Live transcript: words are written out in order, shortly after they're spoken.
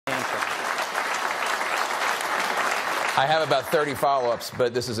I have about 30 follow-ups,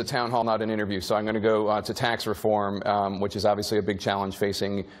 but this is a town hall, not an interview. So I'm going to go to tax reform, which is obviously a big challenge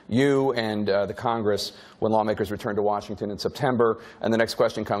facing you and the Congress when lawmakers return to Washington in September. And the next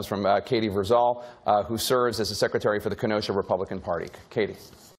question comes from Katie Verzal, who serves as the secretary for the Kenosha Republican Party. Katie.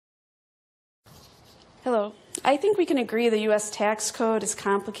 Hello. I think we can agree the U.S. tax code is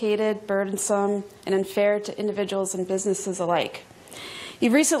complicated, burdensome, and unfair to individuals and businesses alike.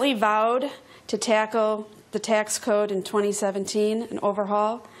 You've recently vowed to tackle the tax code in 2017, an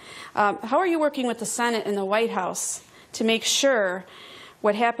overhaul. How are you working with the Senate and the White House to make sure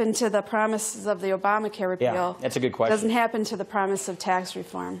what happened to the promises of the Obamacare repeal that's a good question. doesn't happen to the promise of tax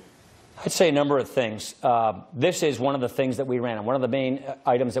reform? I'd say a number of things. This is one of the things that we ran on, one of the main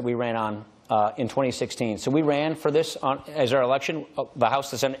items that we ran on in 2016. So we ran for this as our election, the House,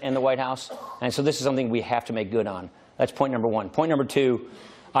 the Senate, and the White House. And so this is something we have to make good on. That's point number one. Point number two,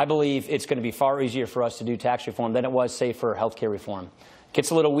 I believe it's going to be far easier for us to do tax reform than it was, say, for health care reform. It gets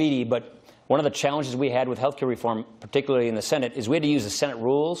a little weedy, but one of the challenges we had with health care reform, particularly in the Senate, is we had to use the Senate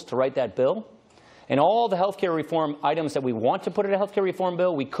rules to write that bill. And all the health care reform items that we want to put in a health care reform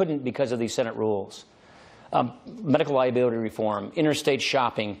bill, we couldn't because of these Senate rules. Medical liability reform, interstate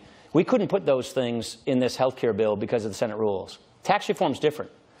shopping, we couldn't put those things in this health care bill because of the Senate rules. Tax reform is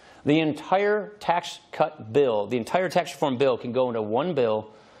different. The entire tax cut bill, the entire tax reform bill can go into one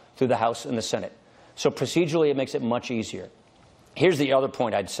bill through the House and the Senate. So procedurally, it makes it much easier. Here's the other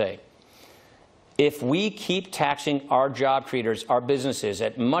point I'd say. If we keep taxing our job creators, our businesses,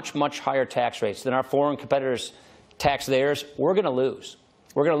 at much, much higher tax rates than our foreign competitors tax theirs, we're going to lose.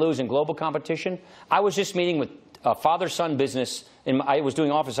 We're going to lose in global competition. I was just meeting with a father-son business. I was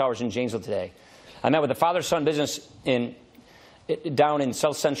doing office hours in Janesville today. I met with a father-son business down in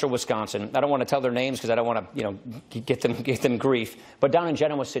south central Wisconsin. I don't want to tell their names because I don't want to, get them grief. But down in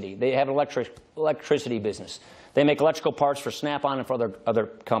Genoa City, they have an electricity business. They make electrical parts for Snap-on and for other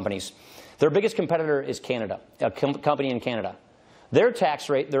companies. Their biggest competitor is Canada, a company in Canada. Their tax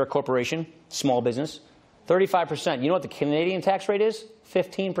rate, they're a corporation, small business, 35%. You know what the Canadian tax rate is?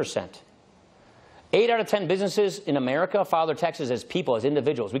 15%. 8 out of 10 businesses in America file their taxes as people, as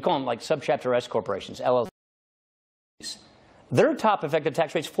individuals. We call them like subchapter S corporations, LLCs. Their top effective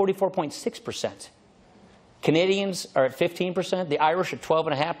tax rate is 44.6%. Canadians are at 15%. The Irish at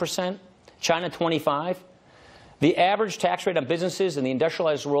 12.5%. China, 25%. The average tax rate on businesses in the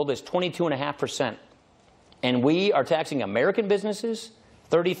industrialized world is 22.5%. And we are taxing American businesses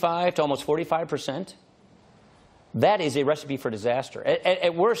 35 to almost 45%. That is a recipe for disaster.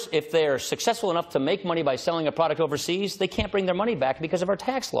 At worst, if they're successful enough to make money by selling a product overseas, they can't bring their money back because of our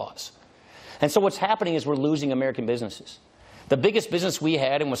tax laws. And so what's happening is we're losing American businesses. The biggest business we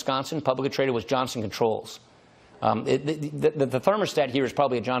had in Wisconsin, publicly traded, was Johnson Controls. The thermostat here is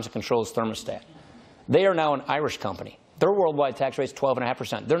probably a Johnson Controls thermostat. They are now an Irish company. Their worldwide tax rate is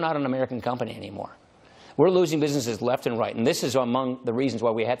 12.5%. They're not an American company anymore. We're losing businesses left and right. And this is among the reasons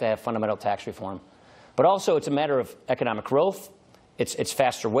why we have to have fundamental tax reform. But also, it's a matter of economic growth. It's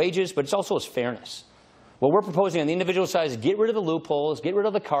faster wages, but it's also fairness. What we're proposing on the individual side is get rid of the loopholes, get rid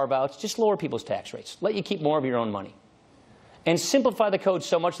of the carve-outs, just lower people's tax rates. Let you keep more of your own money. And simplify the code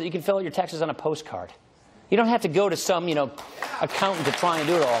so much that you can fill out your taxes on a postcard. You don't have to go to some, accountant to try and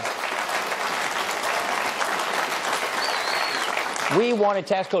do it all. We want a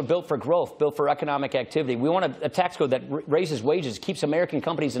tax code built for growth, built for economic activity. We want a tax code that raises wages, keeps American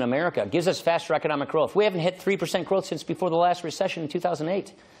companies in America, gives us faster economic growth. We haven't hit 3% growth since before the last recession in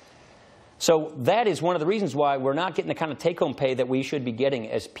 2008. So that is one of the reasons why we're not getting the kind of take-home pay that we should be getting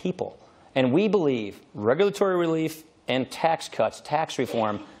as people. And we believe regulatory relief and tax cuts, tax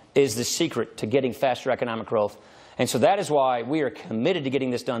reform, is the secret to getting faster economic growth. And so that is why we are committed to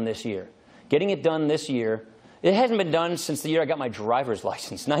getting this done this year. Getting it done this year. It hasn't been done since the year I got my driver's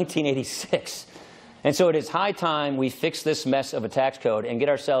license, 1986. And so it is high time we fix this mess of a tax code and get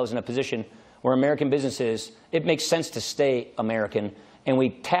ourselves in a position where American businesses, it makes sense to stay American, and we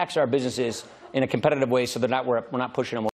tax our businesses in a competitive way so we're not pushing them away.